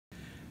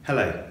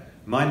Hello,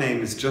 my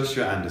name is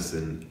Joshua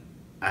Anderson,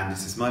 and it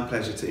is my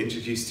pleasure to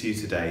introduce to you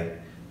today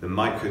the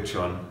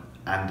Microtron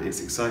and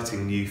its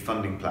exciting new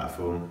funding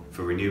platform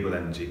for renewable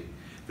energy,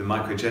 the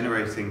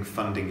Microgeneration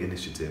Funding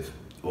Initiative,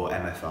 or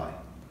MFI.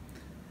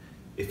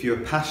 If you are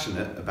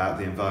passionate about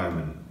the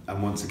environment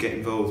and want to get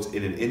involved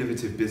in an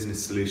innovative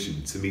business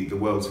solution to meet the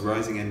world's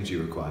rising energy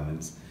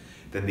requirements,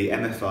 then the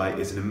MFI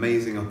is an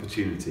amazing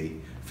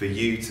opportunity for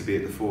you to be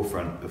at the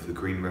forefront of the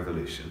green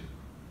revolution.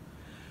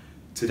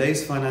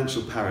 Today's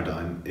financial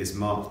paradigm is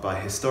marked by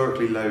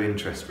historically low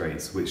interest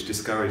rates which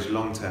discourage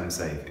long-term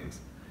savings.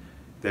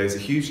 There is a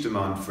huge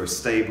demand for a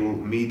stable,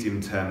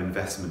 medium-term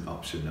investment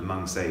option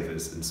among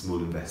savers and small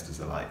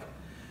investors alike.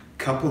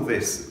 Couple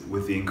this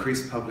with the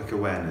increased public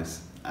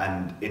awareness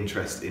and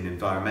interest in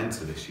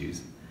environmental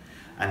issues,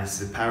 and it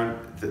is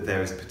apparent that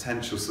there is a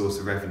potential source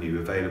of revenue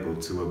available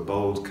to a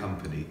bold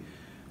company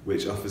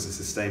which offers a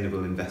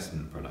sustainable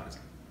investment product.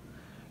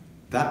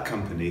 That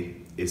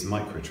company is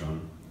Microtron,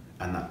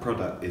 and that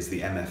product is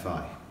the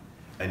MFI,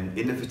 an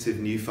innovative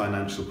new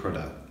financial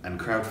product and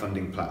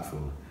crowdfunding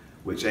platform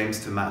which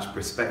aims to match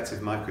prospective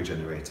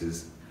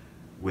microgenerators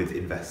with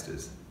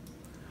investors.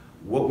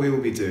 What we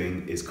will be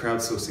doing is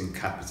crowdsourcing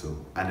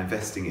capital and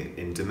investing it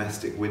in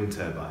domestic wind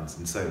turbines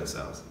and solar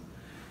cells.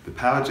 The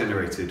power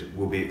generated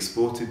will be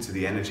exported to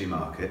the energy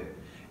market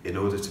in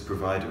order to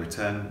provide a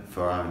return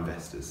for our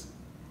investors.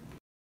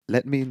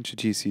 Let me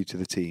introduce you to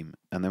the team,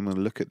 and then we'll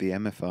look at the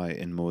MFI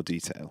in more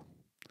detail.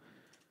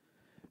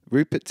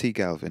 Rupert T.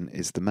 Galvin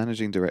is the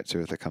managing director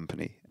of the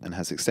company and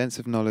has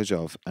extensive knowledge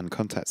of and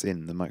contacts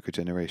in the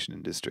microgeneration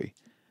industry,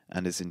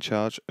 and is in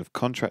charge of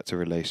contractor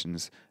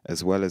relations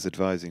as well as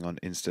advising on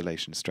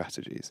installation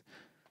strategies.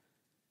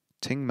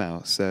 Ting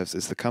Mao serves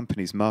as the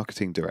company's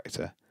marketing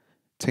director.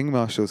 Ting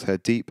marshals her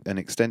deep and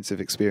extensive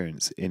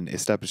experience in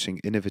establishing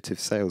innovative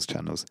sales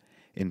channels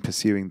in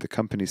pursuing the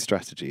company's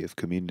strategy of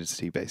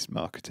community-based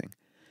marketing.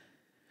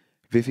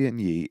 Vivian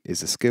Yi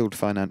is a skilled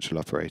financial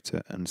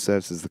operator and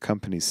serves as the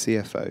company's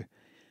CFO.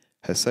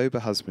 Her sober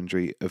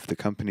husbandry of the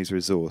company's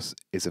resource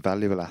is a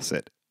valuable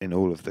asset in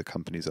all of the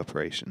company's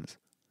operations.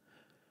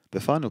 The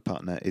final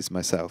partner is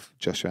myself,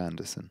 Joshua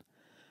Anderson.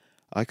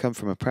 I come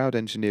from a proud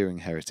engineering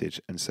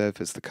heritage and serve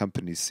as the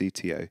company's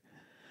CTO.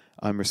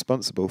 I'm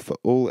responsible for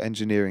all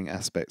engineering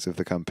aspects of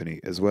the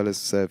company as well as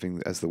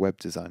serving as the web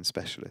design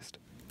specialist.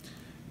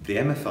 The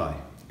MFI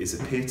is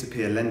a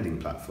peer-to-peer lending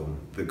platform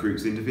that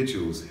groups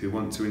individuals who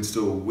want to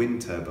install wind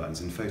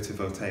turbines and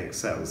photovoltaic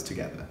cells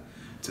together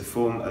to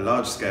form a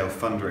large-scale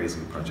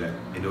fundraising project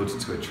in order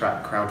to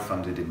attract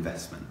crowd-funded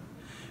investment.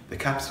 The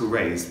capital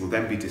raised will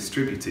then be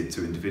distributed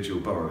to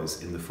individual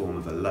borrowers in the form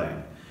of a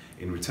loan,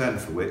 in return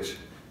for which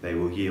they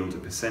will yield a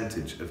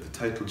percentage of the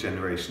total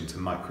generation to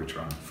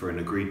Microtron for an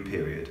agreed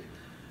period,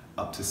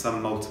 up to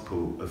some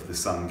multiple of the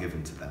sum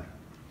given to them.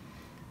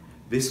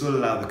 This will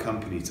allow the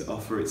company to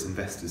offer its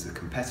investors a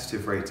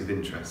competitive rate of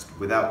interest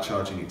without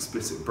charging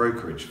explicit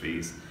brokerage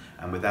fees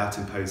and without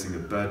imposing a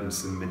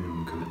burdensome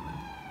minimum commitment.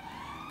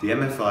 The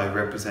MFI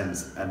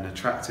represents an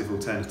attractive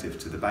alternative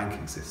to the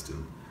banking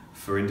system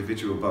for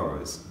individual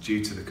borrowers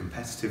due to the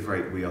competitive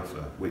rate we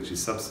offer, which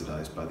is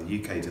subsidised by the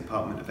UK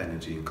Department of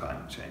Energy and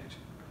Climate Change.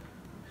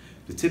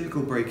 The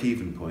typical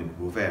break-even point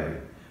will vary,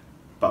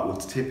 but will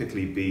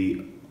typically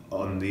be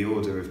on the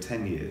order of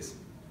 10 years.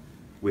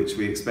 Which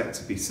we expect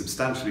to be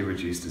substantially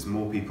reduced as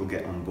more people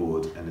get on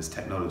board and as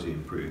technology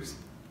improves.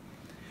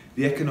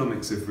 The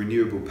economics of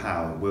renewable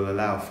power will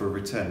allow for a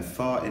return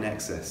far in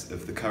excess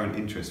of the current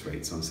interest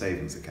rates on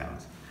savings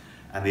accounts,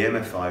 and the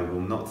MFI will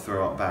not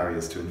throw up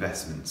barriers to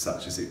investment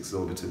such as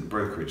exorbitant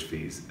brokerage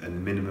fees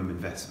and minimum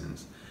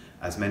investments,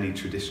 as many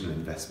traditional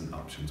investment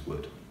options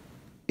would.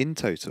 In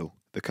total,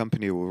 the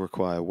company will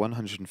require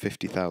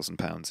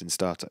 £150,000 in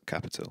startup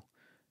capital.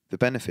 The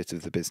benefit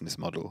of the business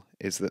model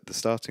is that the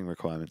starting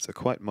requirements are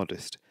quite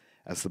modest,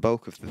 as the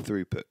bulk of the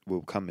throughput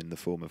will come in the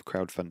form of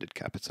crowd-funded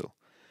capital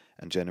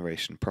and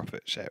generation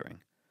profit sharing.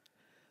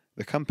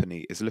 The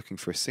company is looking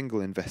for a single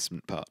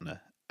investment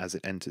partner as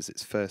it enters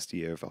its first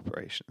year of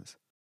operations.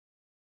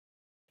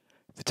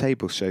 The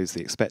table shows the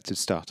expected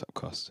startup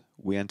cost.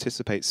 We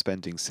anticipate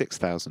spending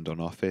 £6,000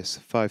 on office,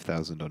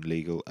 £5,000 on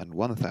legal and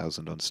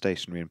 £1,000 on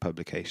stationery and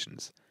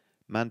publications.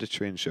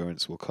 Mandatory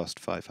insurance will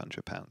cost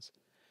 £500.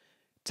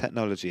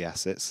 Technology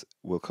assets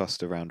will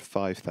cost around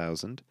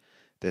 £5,000.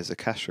 There's a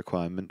cash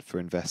requirement for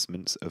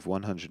investments of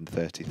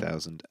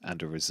 £130,000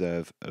 and a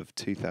reserve of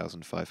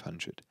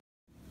 £2,500.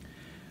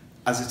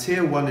 As a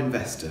Tier 1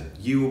 investor,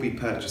 you will be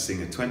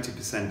purchasing a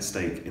 20%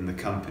 stake in the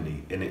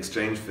company in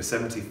exchange for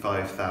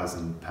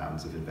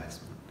 £75,000 of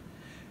investment.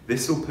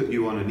 This will put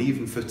you on an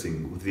even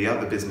footing with the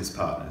other business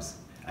partners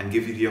and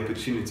give you the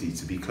opportunity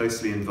to be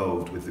closely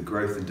involved with the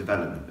growth and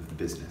development of the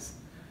business.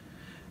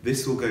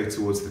 This will go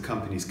towards the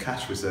company's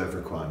cash reserve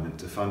requirement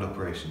to fund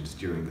operations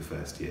during the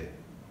first year.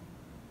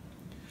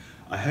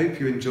 I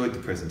hope you enjoyed the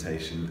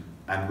presentation,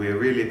 and we are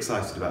really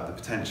excited about the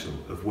potential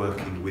of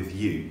working with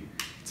you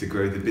to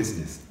grow the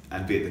business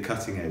and be at the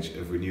cutting edge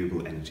of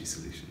renewable energy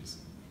solutions.